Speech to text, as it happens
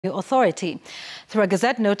Authority. Through a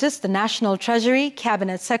gazette notice, the National Treasury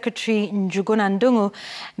Cabinet Secretary Ndung'u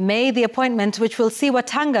made the appointment which will see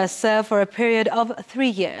Wattanga serve for a period of 3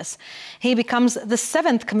 years. He becomes the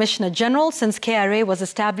 7th Commissioner General since KRA was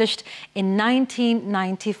established in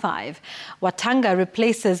 1995. Wattanga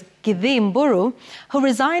replaces Githii Mburu, who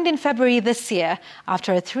resigned in February this year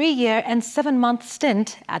after a 3-year and 7-month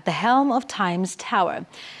stint at the helm of Times Tower.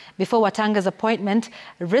 Before Wattanga's appointment,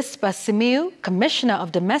 Rispah Simiyu, Commissioner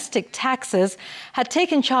of Domestic Taxes, had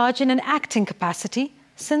taken charge in an acting capacity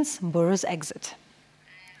since Mburu's exit.